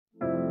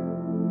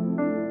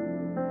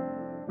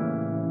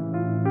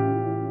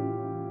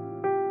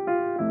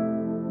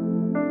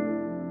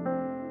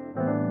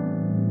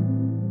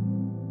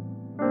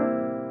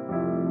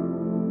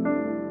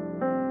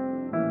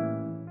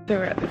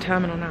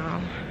terminal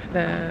now,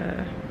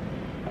 the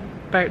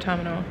boat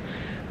terminal,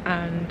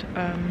 and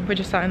we're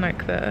just sat in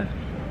like the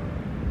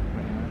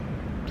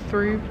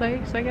through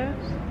place, I guess.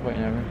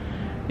 Waiting over.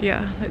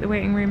 Yeah, like the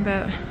waiting room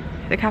bit.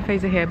 The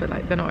cafes are here, but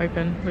like they're not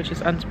open, which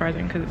is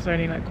unsurprising because it's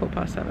only like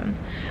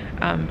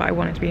 7:15. But I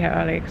wanted to be here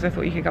early because I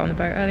thought you could get on the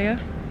boat earlier,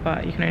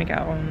 but you can only get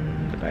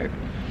on the boat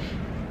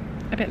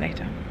a bit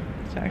later.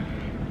 So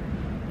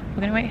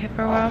we're gonna wait here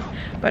for a while,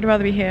 but I'd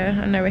rather be here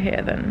and know we're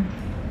here than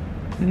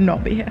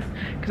not be here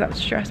because that would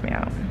stress me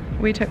out.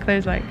 We took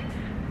those like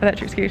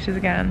electric scooters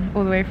again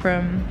all the way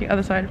from the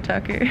other side of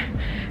Turku,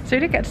 so we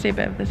did get to see a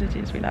bit of the city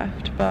as we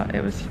left, but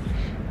it was,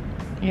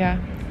 yeah,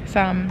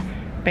 Sam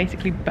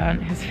basically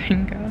burnt his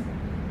finger.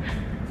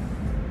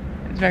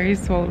 It's very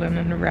swollen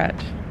and red,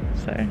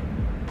 so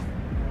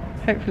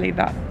hopefully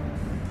that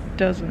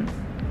doesn't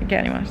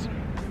get any worse.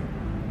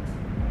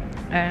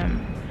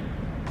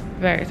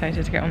 Very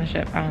excited to get on the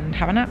ship and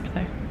have a nap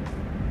though,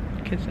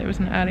 because it was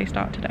an early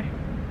start today.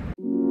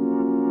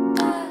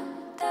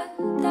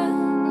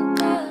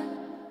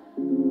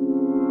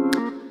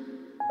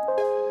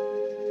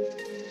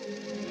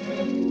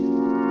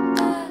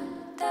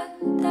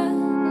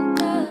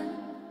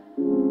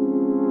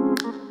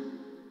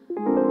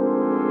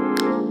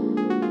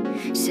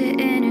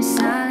 Sitting in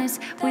silence,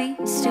 we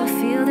still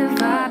feel the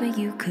vibe, and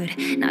you could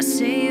not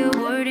say a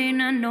word,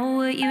 and I know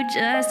what you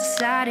just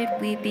decided.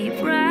 We'd be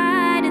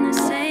right in the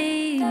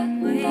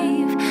same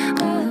wave.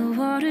 Oh, the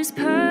water's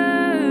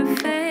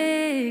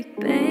perfect,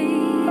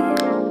 babe.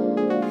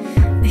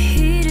 The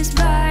heat is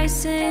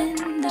rising,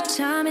 the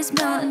time is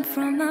melting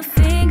from my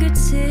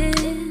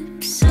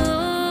fingertips.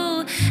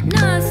 So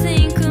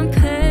nothing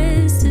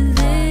compares to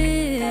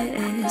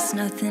this.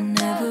 Nothing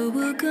ever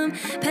will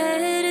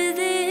compare to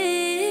this.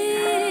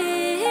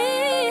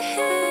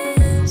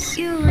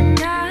 You and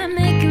I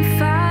making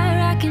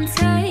fire, I can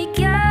take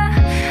ya.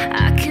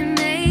 I can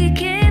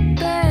make it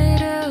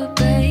better,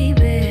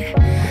 baby.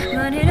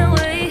 Running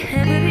away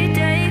every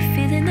day,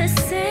 feeling the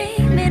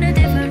same in a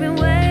different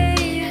way.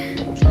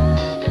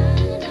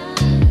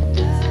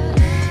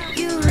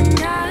 You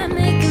and I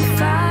making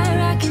fire,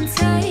 I can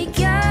take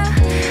ya.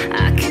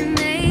 I can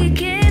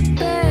make it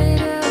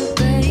better,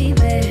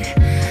 baby.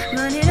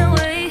 Running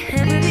away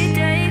every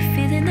day,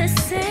 feeling the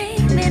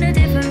same in a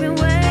different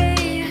way.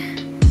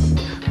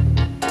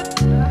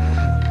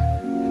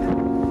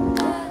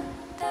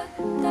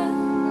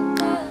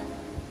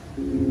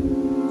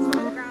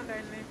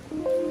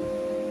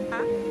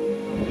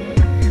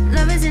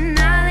 Love is an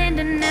island,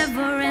 a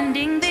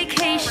never-ending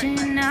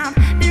vacation. I've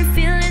been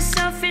feeling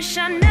selfish,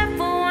 I never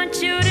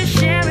want you to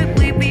share it.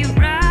 We'd be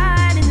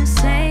right in the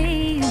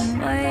same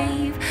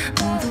wave.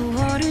 Oh, the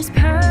water's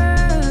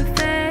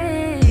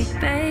perfect,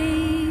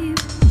 babe.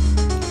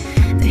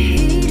 The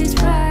heat is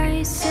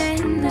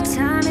rising, the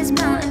time is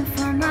melting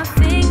from my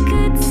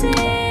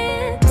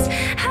fingertips.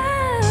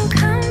 How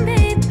come,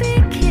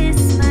 baby,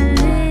 kiss my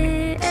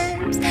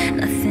lips?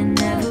 Nothing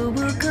ever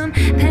will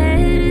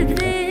compare to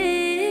this.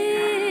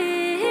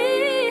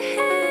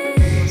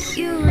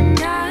 You and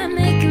I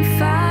making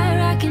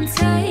fire, I can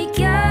take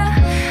ya.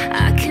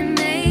 I can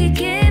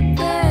make it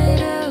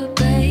better,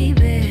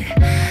 baby.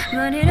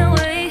 Running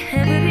away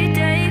every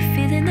day,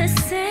 feeling the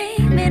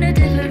same in a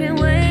different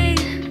way.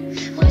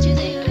 What you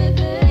think of it,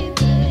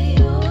 baby?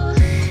 Oh.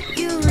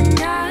 You and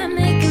I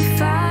making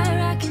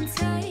fire, I can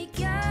take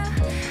ya.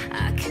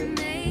 I can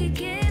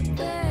make it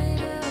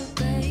better,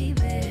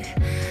 baby.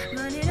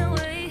 Running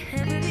away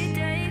every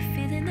day,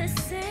 feeling the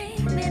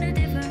same in a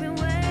different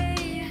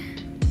way.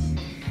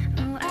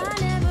 Oh, I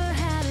never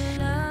had a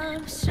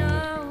love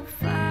so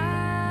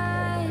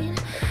fine.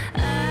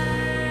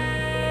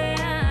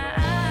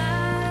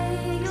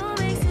 You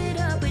mix it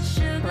up with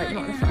sugar Wait,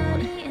 not the and front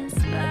one. honey and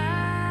spice.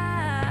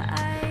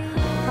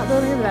 That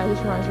building over there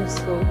just reminds me of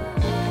school. Oh,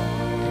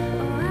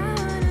 I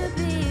wanna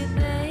be a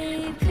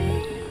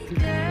baby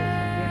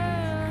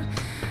girl.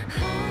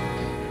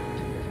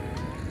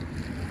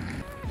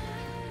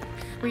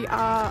 We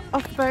are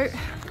off the boat.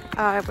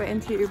 We're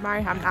into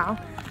Mariehamn now.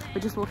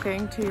 We're just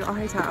walking to our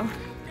hotel.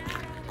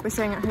 We're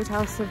staying at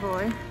Hotel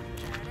Savoy.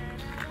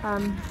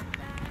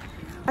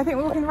 I think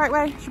we're walking the right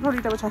way. Should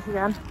probably double check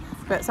again,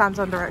 but Sam's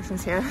on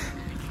directions here.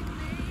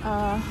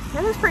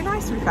 It looks pretty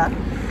nice to be fair.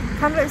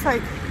 Kind of looks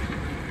like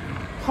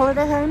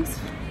holiday homes,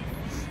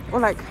 or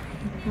like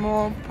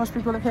more posh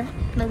people live here,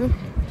 maybe.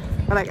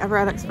 But like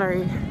everywhere looks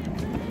very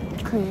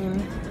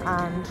clean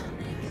and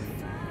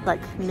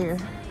like new,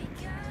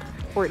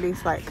 or at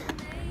least like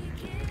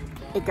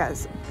it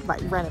gets like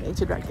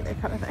renovated regularly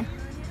kind of thing.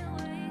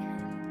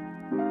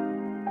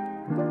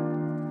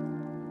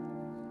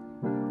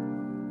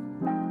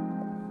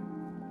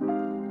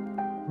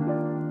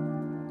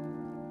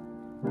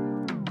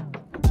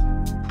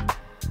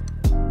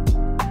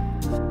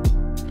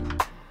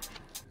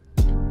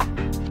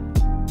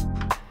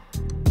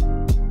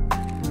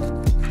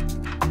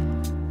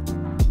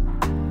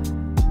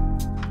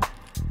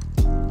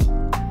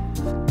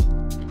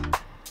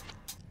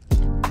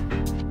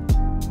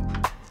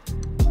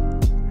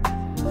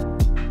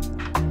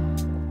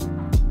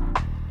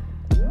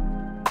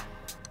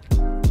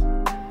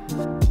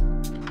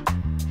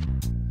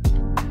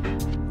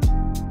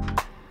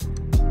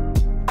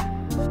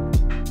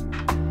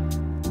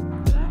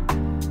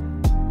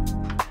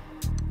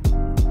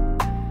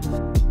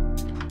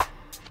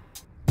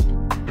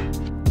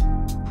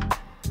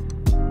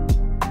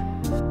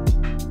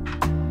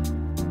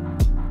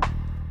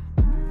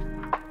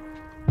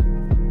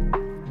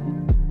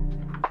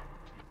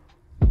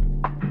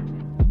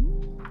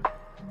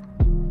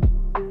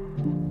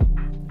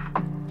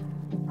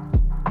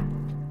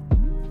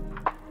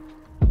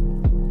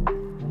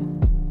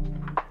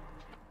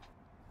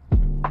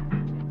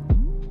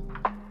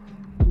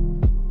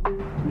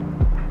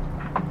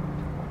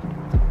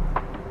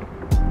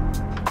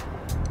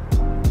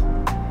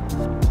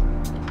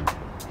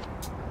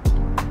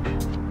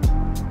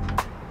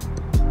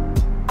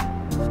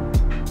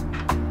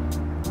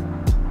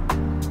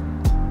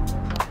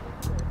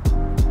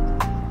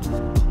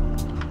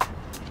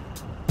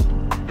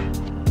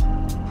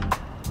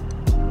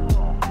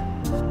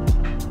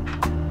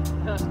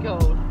 That's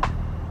gold.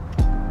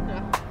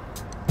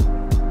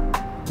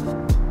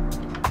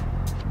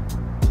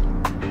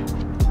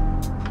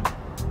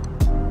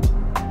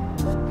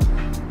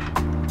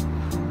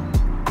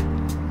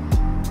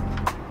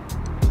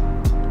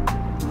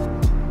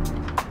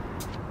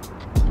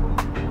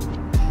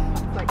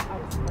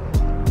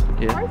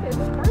 Yeah. Why is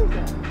it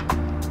frozen?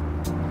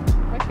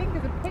 My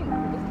fingers are pink.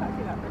 I'm just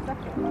touching that for a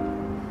second.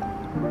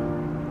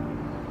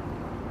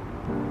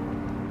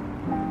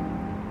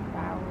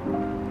 Wow.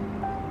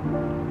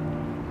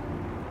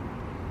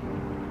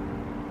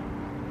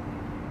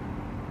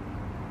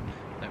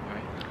 Don't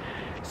worry.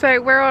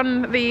 So we're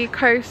on the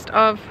coast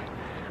of,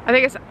 I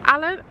think it's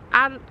Åland.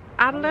 I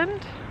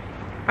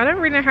don't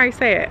really know how you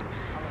say it.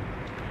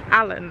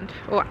 Åland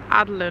or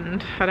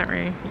Åland. I don't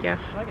really. Yeah.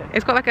 Okay.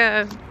 It's got like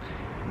a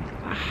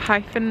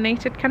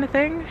hyphenated kind of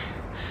thing.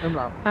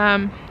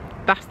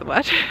 That's the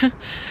word.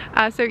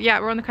 So yeah,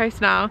 we're on the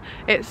coast now.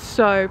 It's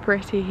so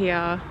pretty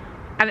here,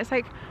 and it's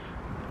like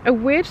a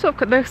weird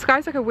sort of, the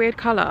sky's like a weird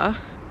color.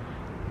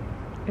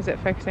 Is it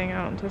focusing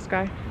out onto the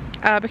sky?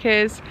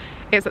 Because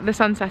it's the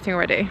sun setting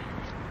already,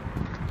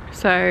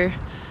 so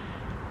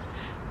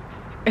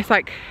it's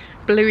like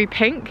bluey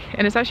pink,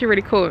 and it's actually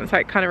really cool. It's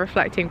like kind of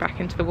reflecting back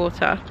into the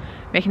water,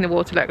 making the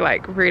water look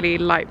like really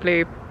light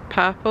blue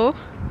purple.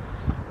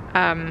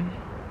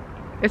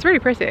 It's really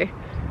pretty.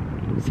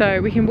 So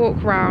we can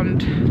walk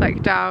around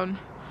like down,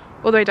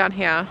 all the way down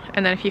here,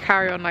 and then if you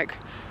carry on like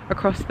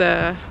across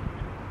the,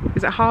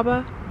 is it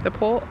harbour? The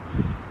port?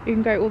 You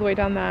can go all the way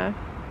down there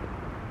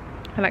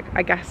and like,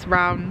 I guess,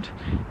 round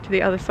to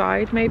the other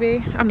side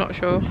maybe, I'm not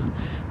sure.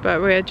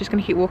 But we're just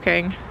gonna keep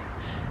walking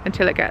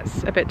until it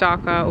gets a bit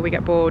darker, or we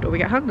get bored, or we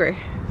get hungry.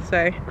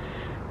 So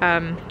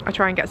I'll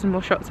try and get some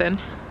more shots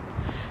in.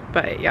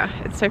 But yeah,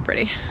 it's so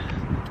pretty.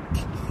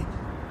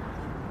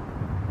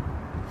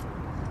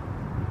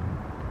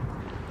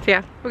 So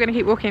yeah, we're gonna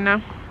keep walking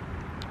now.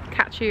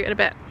 Catch you in a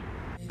bit.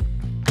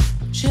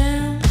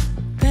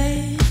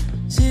 Champagne,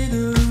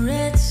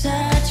 cigarettes,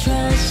 I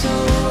try so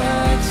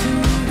hard to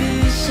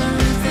be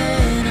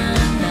something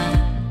I'm not.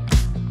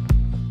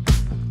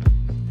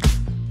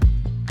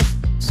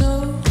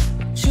 So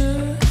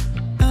sure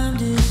I'm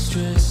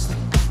distressed.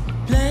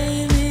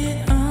 Blame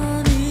it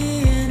on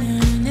the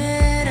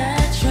internet.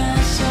 I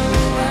try so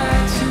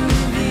hard to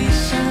be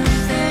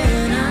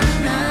something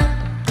I'm not.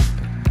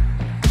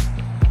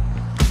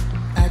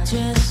 I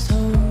just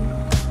hope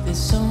that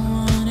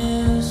someone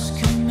else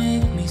can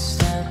make me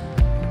stop.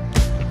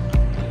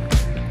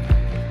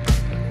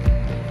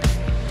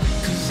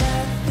 'Cause I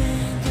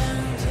think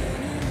I'm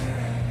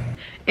turning.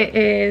 It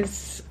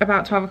is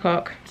about 12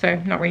 o'clock, so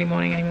not really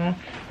morning anymore.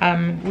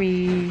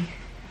 We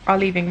are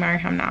leaving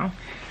Mariehamn now.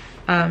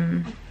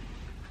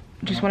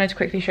 Just wanted to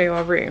quickly show you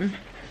our room.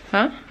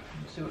 Huh?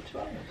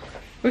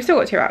 We've still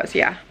got 2 hours,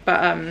 yeah.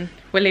 But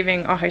we're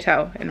leaving our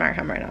hotel in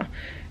Mariehamn right now.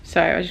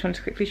 So I just wanted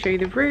to quickly show you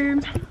the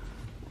room.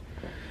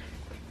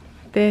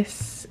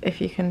 This,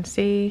 if you can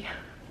see,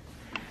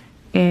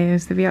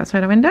 is the view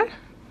outside our window.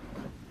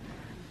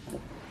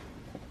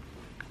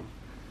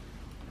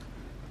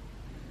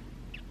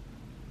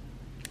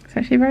 It's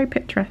actually very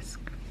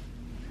picturesque.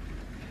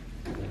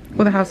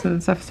 All the houses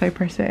and stuff are so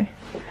pretty.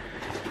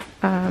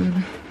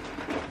 Got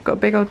a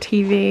big old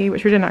TV,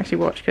 which we didn't actually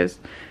watch because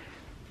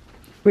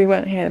we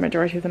weren't here the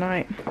majority of the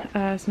night.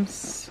 Some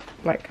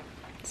like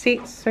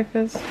seats,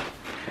 sofas.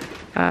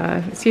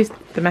 It's used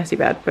the messy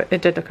bed, but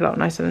it did look a lot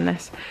nicer than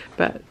this.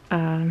 But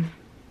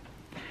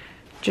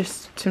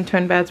just some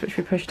twin beds which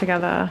we pushed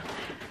together.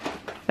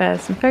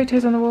 There's some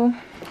photos on the wall.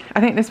 I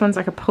think this one's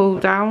like a pull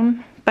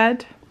down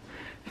bed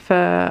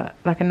for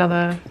like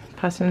another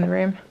person in the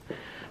room.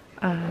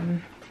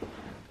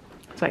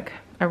 It's like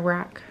a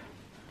rack.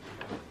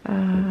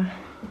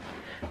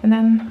 And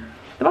then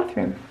the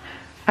bathroom.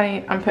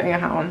 I'm putting a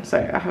hat on, so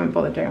I haven't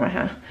bothered doing my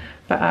hair.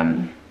 But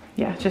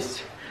yeah,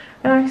 just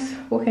a nice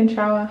walk-in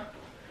shower.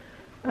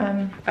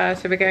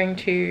 So we're going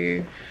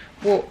to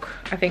walk,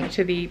 I think,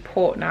 to the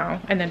port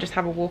now, and then just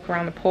have a walk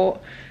around the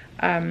port,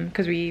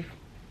 because we've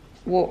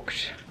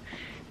walked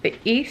the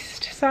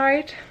east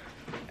side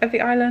of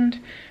the island,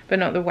 but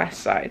not the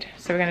west side.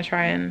 So we're going to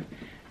try and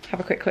have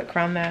a quick look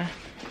around there.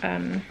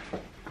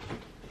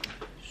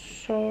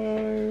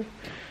 So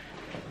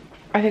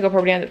I think I'll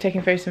probably end up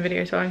taking photos and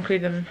videos, so I'll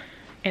include them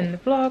in the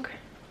vlog.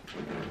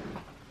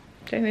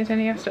 Don't think there's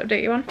anything else to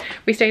update you on.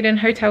 We stayed in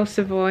Hotel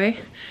Savoy,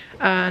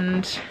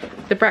 and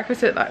the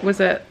breakfast was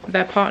at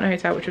their partner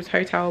hotel, which was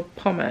Hotel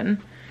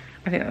Pommern.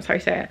 I think that's how you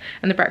say it.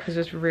 And the breakfast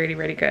was really,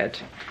 really good.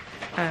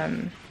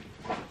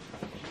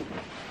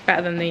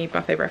 Better than the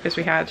buffet breakfast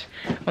we had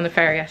on the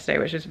ferry yesterday,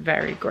 which was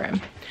very grim.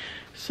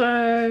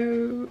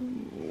 So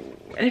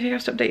anything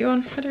else to update you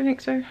on? I don't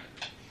think so.